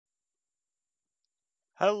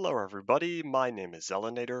Hello everybody, my name is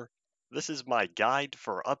Elenator. This is my guide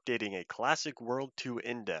for updating a classic world to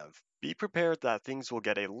Indev. Be prepared that things will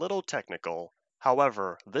get a little technical.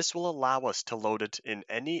 However, this will allow us to load it in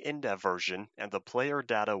any Indev version and the player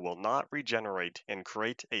data will not regenerate and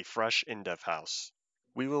create a fresh Indev house.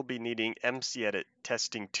 We will be needing MCEdit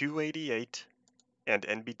testing 288 and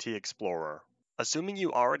NBT Explorer. Assuming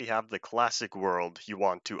you already have the classic world you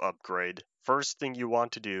want to upgrade, first thing you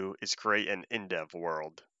want to do is create an Indev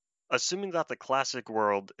world. Assuming that the classic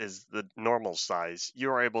world is the normal size, you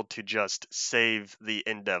are able to just save the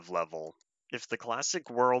Indev level. If the classic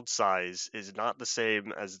world size is not the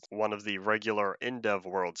same as one of the regular Indev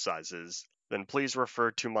world sizes, then please refer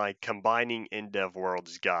to my Combining Indev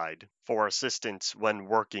Worlds guide for assistance when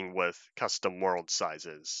working with custom world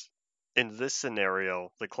sizes. In this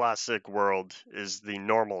scenario, the classic world is the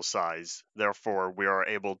normal size, therefore we are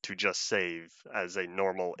able to just save as a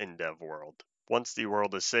normal Indev world. Once the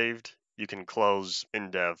world is saved, you can close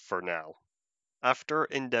Indev for now. After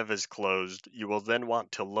Indev is closed, you will then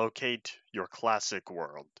want to locate your classic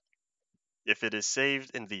world. If it is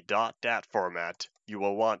saved in the .dat format, you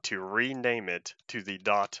will want to rename it to the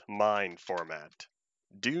 .mine format.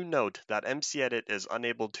 Do note that MCEdit is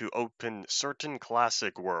unable to open certain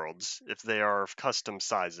classic worlds if they are of custom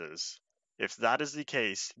sizes. If that is the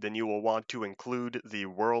case, then you will want to include the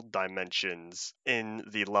world dimensions in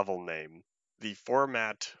the level name. The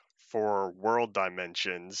format for world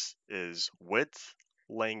dimensions is width,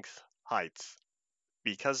 length, height.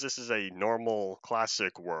 Because this is a normal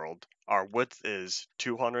classic world, our width is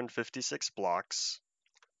 256 blocks.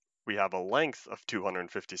 We have a length of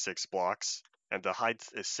 256 blocks, and the height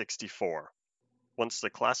is 64. Once the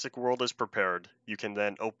classic world is prepared, you can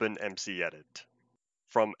then open MCEdit.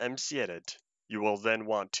 From MCEdit, you will then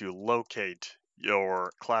want to locate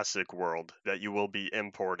your classic world that you will be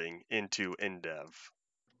importing into Indev.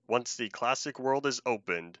 Once the classic world is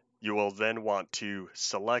opened, you will then want to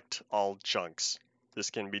select all chunks.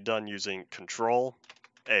 This can be done using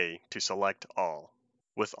Control-A to select all.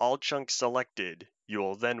 With all chunks selected, you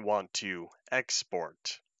will then want to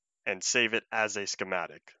export and save it as a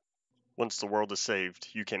schematic. Once the world is saved,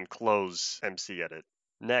 you can close MCEdit.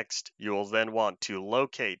 Next, you will then want to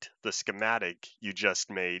locate the schematic you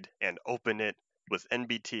just made and open it with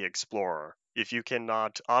NBT Explorer. If you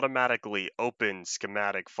cannot automatically open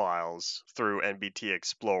schematic files through NBT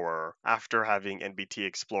Explorer after having NBT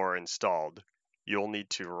Explorer installed, you'll need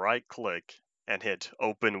to right-click and hit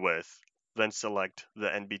Open With, then select the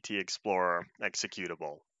NBT Explorer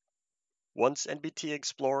executable. Once NBT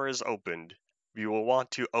Explorer is opened, you will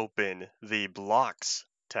want to open the Blocks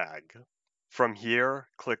tag. From here,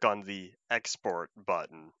 click on the Export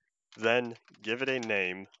button. Then give it a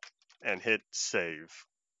name and hit Save.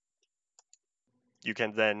 You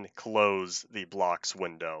can then close the Blocks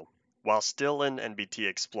window. While still in NBT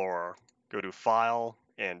Explorer, go to File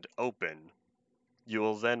and Open. You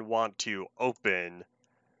will then want to open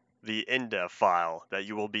the Indev file that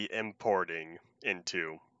you will be importing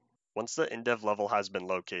into. Once the Indev level has been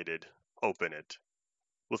located, open it.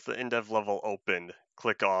 With the Indev level opened,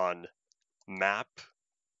 click on Map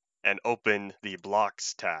and open the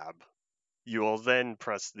Blocks tab. You will then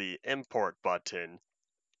press the Import button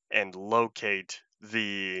and locate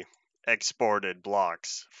the exported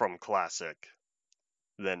blocks from Classic.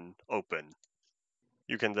 Then open.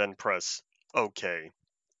 You can then press OK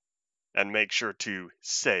and make sure to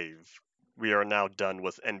save. We are now done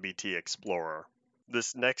with NBT Explorer.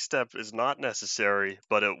 This next step is not necessary,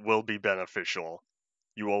 but it will be beneficial.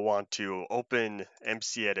 You will want to open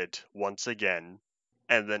MCEdit once again,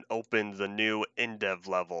 and then open the new Indev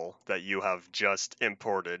level that you have just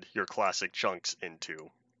imported your classic chunks into.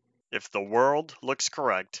 If the world looks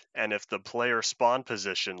correct, and if the player spawn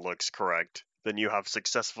position looks correct, then you have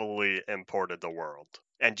successfully imported the world,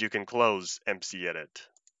 and you can close MCEdit.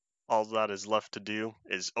 All that is left to do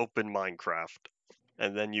is open Minecraft,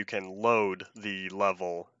 and then you can load the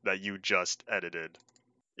level that you just edited.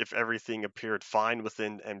 If everything appeared fine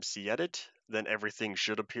within MCEdit, then everything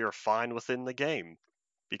should appear fine within the game.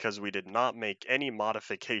 Because we did not make any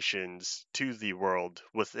modifications to the world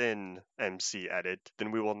within MCEdit, then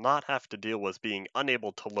we will not have to deal with being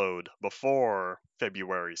unable to load before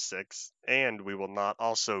February 6th, and we will not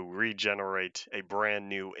also regenerate a brand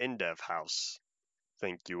new Indev house.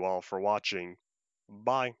 Thank you all for watching.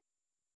 Bye.